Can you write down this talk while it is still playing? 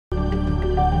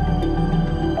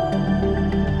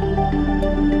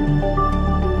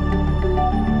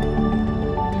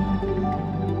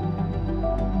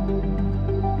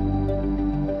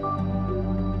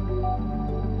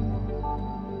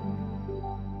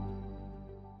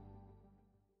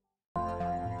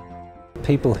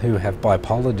people who have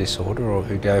bipolar disorder or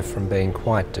who go from being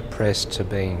quite depressed to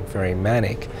being very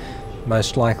manic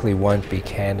most likely won't be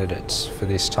candidates for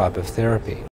this type of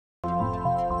therapy.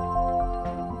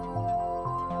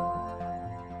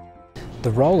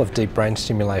 The role of deep brain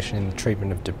stimulation in the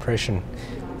treatment of depression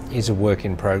is a work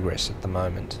in progress at the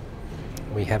moment.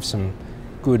 We have some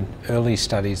good early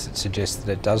studies that suggest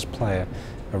that it does play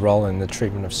a role in the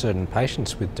treatment of certain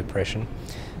patients with depression,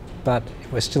 but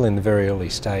we're still in the very early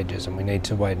stages and we need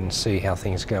to wait and see how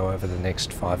things go over the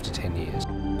next 5 to 10 years.